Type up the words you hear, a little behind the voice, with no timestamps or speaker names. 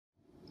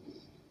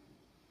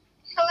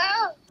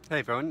Hey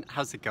everyone,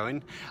 how's it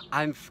going?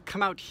 I've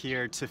come out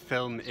here to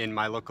film in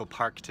my local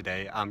park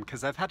today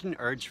because I've had an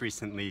urge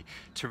recently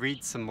to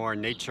read some more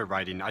nature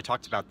writing. I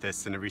talked about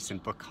this in a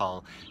recent book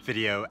haul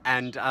video,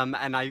 and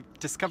I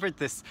discovered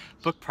this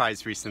book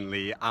prize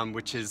recently,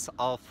 which is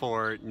all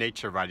for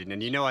nature writing,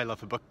 and you know I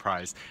love a book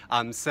prize.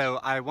 So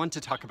I want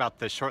to talk about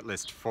the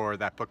shortlist for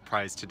that book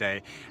prize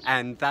today,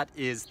 and that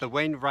is the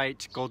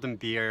Wainwright Golden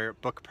Beer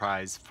Book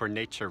Prize for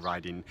Nature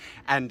Writing.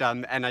 And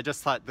I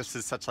just thought this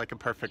is such like a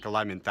perfect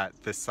alignment that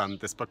this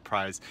book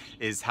prize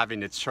is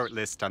having its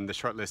shortlist. The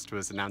shortlist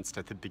was announced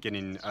at the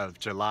beginning of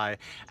July,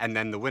 and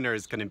then the winner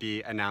is going to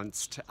be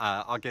announced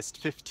August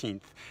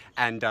 15th.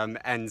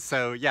 And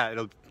so yeah,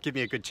 it'll give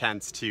me a good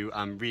chance to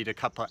read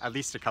at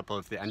least a couple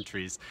of the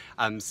entries.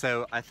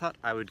 So I thought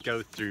I would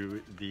go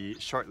through the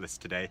shortlist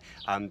today.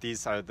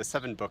 These are the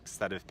 7 books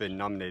that have been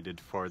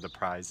nominated for the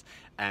prize,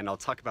 and I'll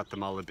talk about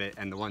them all a bit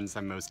and the ones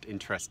I'm most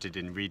interested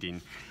in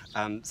reading.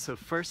 So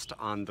first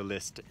on the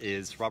list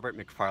is Robert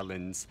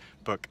Macfarlane's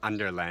book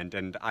Underland,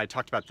 and I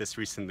talked about this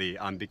recently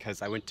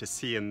because I went to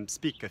see him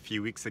speak a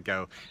few weeks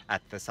ago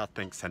at the South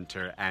Bank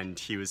Centre, and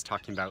he was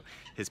talking about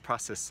his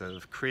process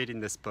of creating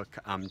this book,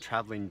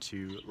 traveling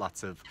to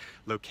lots of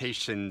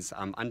locations,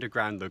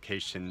 underground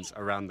locations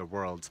around the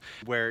world,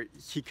 where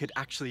he could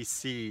actually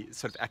see,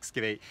 sort of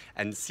excavate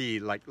and see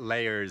like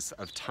layers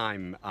of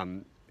time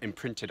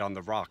imprinted on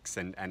the rocks,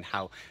 and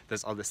how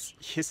there's all this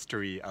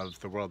history of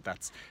the world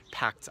that's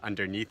packed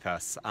underneath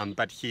us.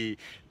 But he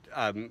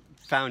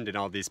found in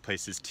all these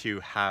places too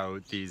how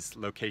these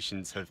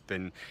locations have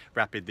been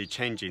rapidly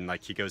changing.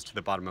 Like he goes to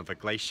the bottom of a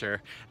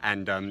glacier,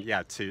 and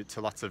yeah, to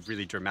lots of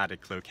really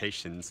dramatic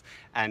locations,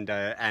 and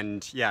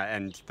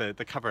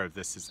the cover of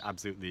this is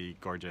absolutely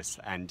gorgeous.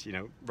 And you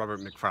know, Robert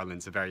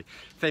Macfarlane's a very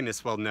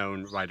famous,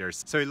 well-known writer,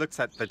 so he looks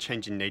at the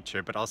changing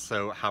nature, but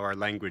also how our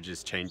language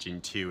is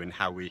changing too, and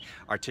how we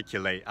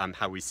articulate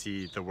how we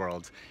see the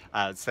world.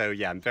 So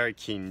yeah, I'm very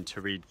keen to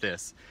read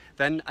this.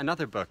 Then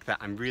another book that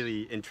I'm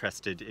really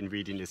interested in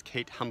reading is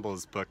Kate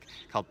Humble's book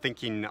called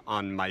Thinking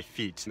on My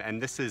Feet,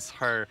 and this is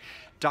her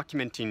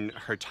documenting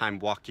her time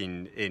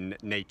walking in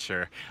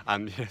nature.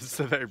 It's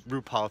a very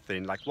RuPaul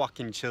thing, like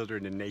walking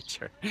children in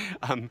nature.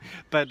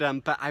 But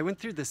I went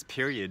through this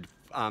period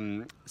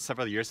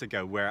several years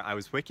ago where I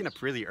was waking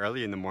up really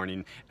early in the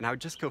morning, and I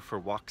would just go for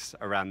walks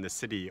around the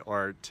city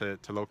or to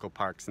local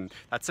parks, and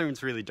that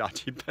sounds really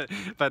dodgy,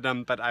 but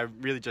I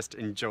really just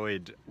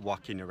enjoyed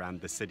walking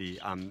around the city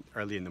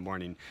early in the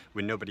morning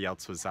when nobody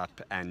else was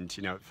up, and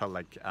you know, it felt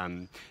like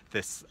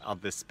this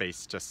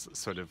space just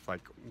sort of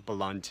like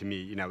belonged to me.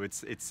 You know,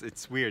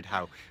 it's weird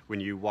how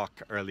when you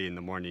walk early in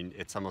the morning,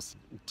 it's almost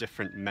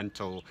different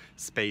mental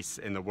space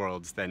in the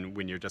world than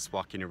when you're just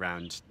walking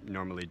around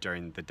normally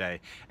during the day.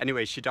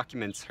 Anyway, she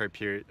documents her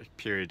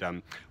period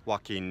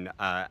walking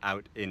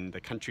out in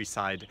the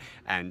countryside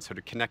and sort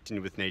of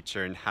connecting with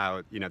nature, and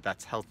how, you know,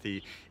 that's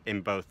healthy in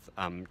both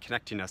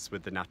connecting us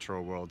with the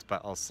natural world,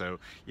 but also,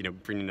 you know,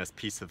 bringing us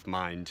peace of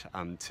mind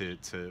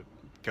to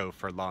go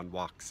for long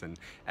walks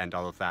and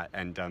all of that.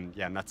 And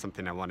yeah, and that's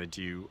something I want to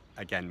do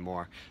again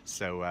more.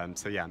 So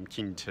yeah, I'm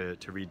keen to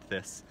read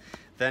this.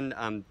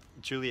 Then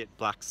Juliet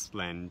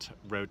Blaxland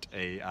wrote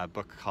a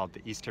book called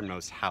The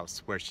Easternmost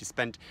House, where she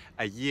spent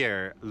a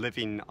year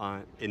living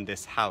in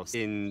this house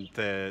in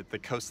the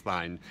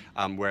coastline,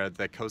 where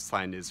the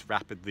coastline is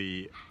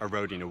rapidly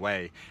eroding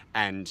away,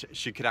 and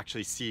she could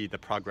actually see the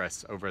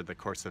progress over the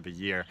course of a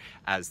year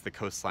as the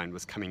coastline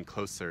was coming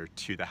closer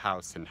to the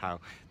house, and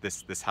how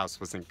this house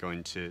wasn't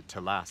going to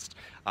last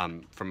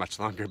for much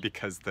longer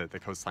because the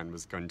coastline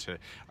was going to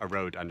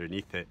erode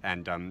underneath it.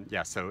 And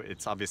yeah, so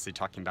it's obviously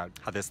talking about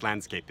how this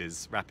landscape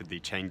is rapidly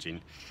changing.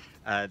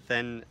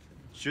 Then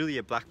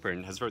Juliet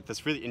Blackburn has wrote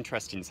this really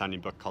interesting sounding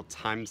book called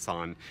Time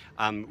Song,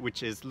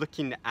 which is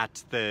looking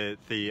at the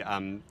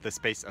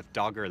space of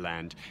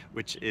Doggerland,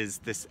 which is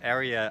this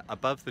area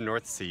above the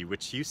North Sea,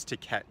 which used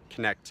to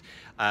connect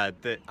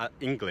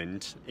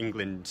England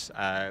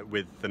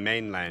with the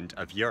mainland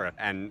of Europe,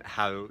 and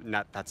how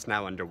that's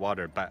now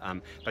underwater.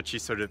 But she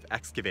sort of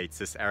excavates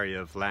this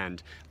area of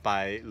land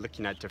by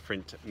looking at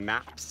different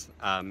maps,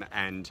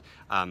 and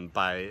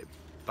by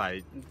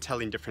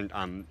telling different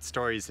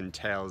stories and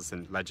tales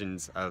and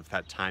legends of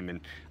that time, and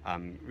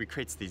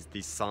recreates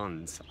these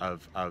songs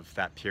of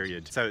that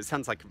period. So it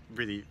sounds like a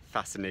really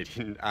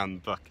fascinating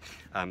book,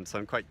 so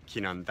I'm quite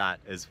keen on that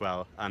as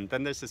well.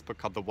 Then there's this book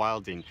called The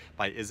Wilding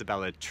by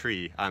Isabella,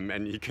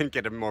 and you couldn't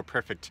get a more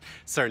perfect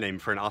surname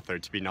for an author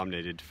to be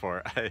nominated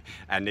for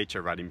a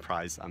nature writing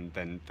prize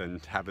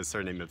than have a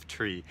surname of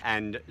Tree.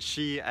 And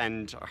she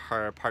and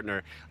her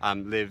partner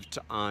lived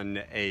on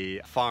a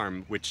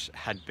farm which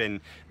had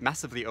been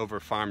massively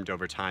over-farmed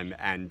over time,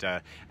 and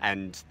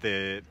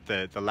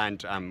the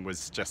land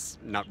was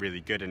just not really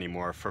good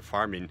anymore for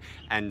farming,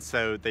 and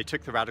so they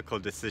took the radical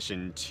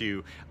decision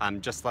to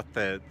just let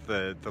the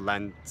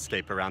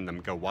landscape around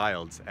them go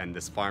wild, and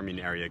this farming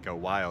area go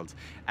wild,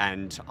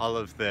 and all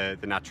of the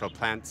natural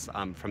plants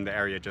from the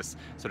area just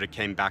sort of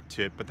came back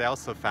to it. But they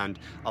also found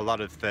a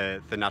lot of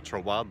the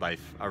natural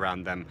wildlife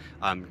around them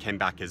came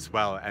back as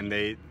well, and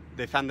they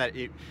they found that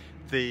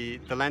the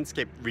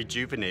landscape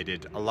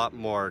rejuvenated a lot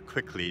more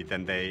quickly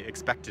than they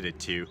expected it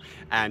to,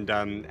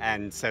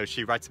 and so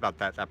she writes about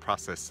that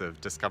process of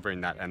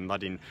discovering that and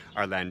letting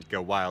our land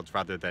go wild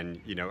rather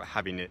than, you know,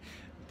 having it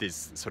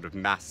these sort of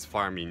mass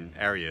farming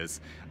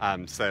areas.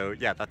 So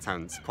yeah, that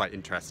sounds quite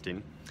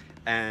interesting.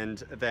 And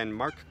then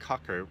Mark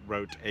Cocker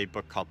wrote a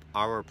book called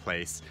Our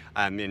Place,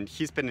 and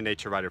he's been a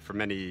nature writer for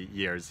many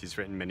years. He's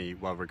written many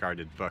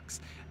well-regarded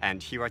books,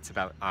 and he writes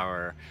about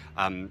our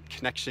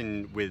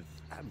connection with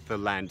the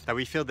land, that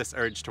we feel this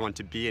urge to want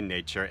to be in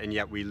nature, and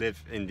yet we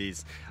live in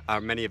these,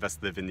 many of us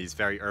live in these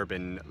very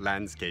urban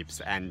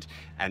landscapes, and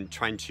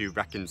trying to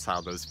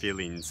reconcile those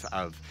feelings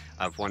of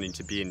wanting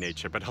to be in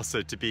nature, but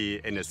also to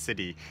be in a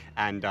city,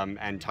 and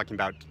talking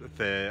about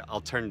the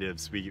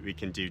alternatives we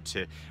can do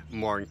to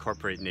more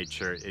incorporate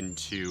nature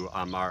into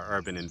our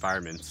urban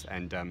environments.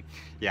 And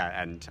yeah,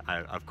 and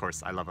of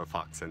course I love a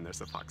fox, and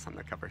there's a fox on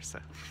the cover. So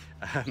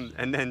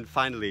and then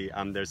finally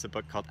there's a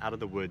book called Out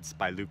of the Woods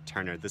by Luke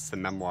Turner. This is a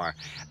memoir,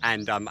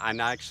 and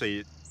I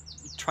actually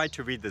tried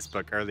to read this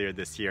book earlier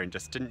this year and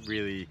just didn't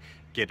really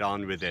get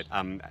on with it.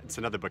 It's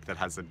another book that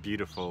has a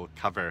beautiful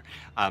cover,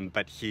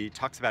 but he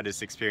talks about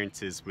his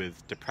experiences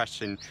with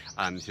depression,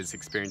 his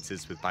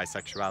experiences with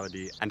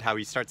bisexuality, and how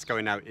he starts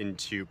going out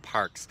into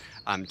parks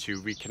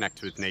to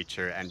reconnect with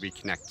nature and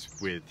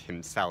reconnect with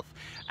himself.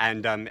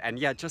 And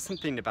yeah, just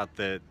something about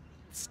the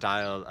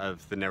style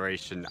of the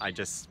narration I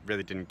just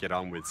really didn't get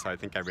on with, so I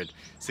think I read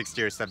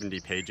 60 or 70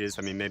 pages.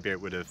 I mean, maybe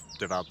it would have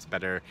developed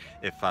better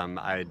if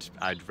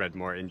I'd read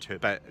more into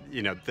it, but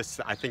you know, this,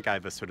 I think I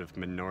have a sort of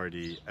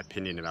minority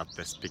opinion about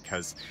this,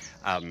 because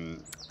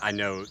I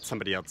know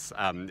somebody else,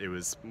 it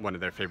was one of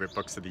their favorite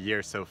books of the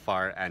year so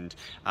far, and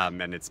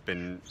it's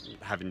been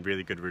having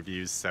really good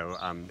reviews, so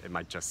it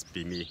might just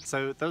be me.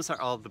 So those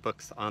are all the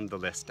books on the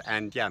list,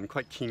 and yeah, I'm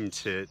quite keen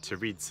to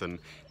read some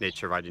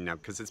nature writing now,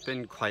 because it's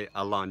been quite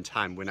a long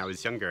time. When I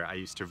was younger, I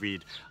used to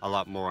read a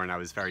lot more, and I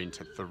was very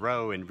into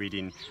Thoreau and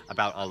reading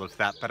about all of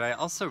that, but I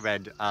also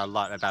read a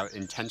lot about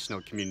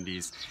intentional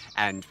communities,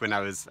 and when I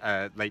was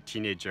a late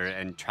teenager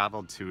and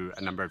traveled to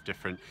a number of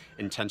different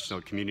intentional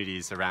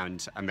communities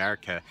around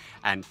America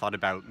and thought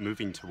about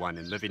moving to one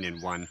and living in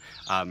one,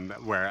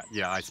 where,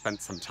 yeah, I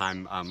spent some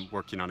time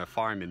working on a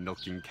farm and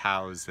milking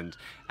cows and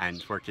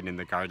working in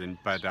the garden,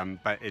 but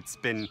I've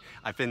been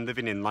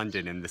living in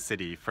London, in the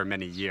city, for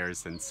many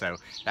years, and so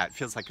that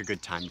feels like a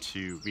good time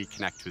to reconnect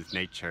with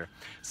nature.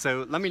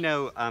 So let me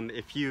know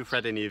if you've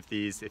read any of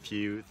these, if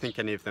you think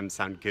any of them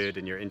sound good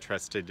and you're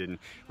interested in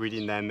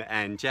reading them,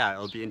 and yeah,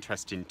 it'll be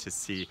interesting to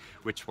see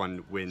which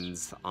one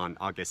wins on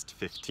August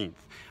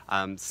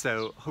 15th.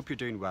 So hope you're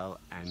doing well,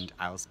 and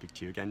I'll speak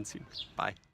to you again soon. Bye.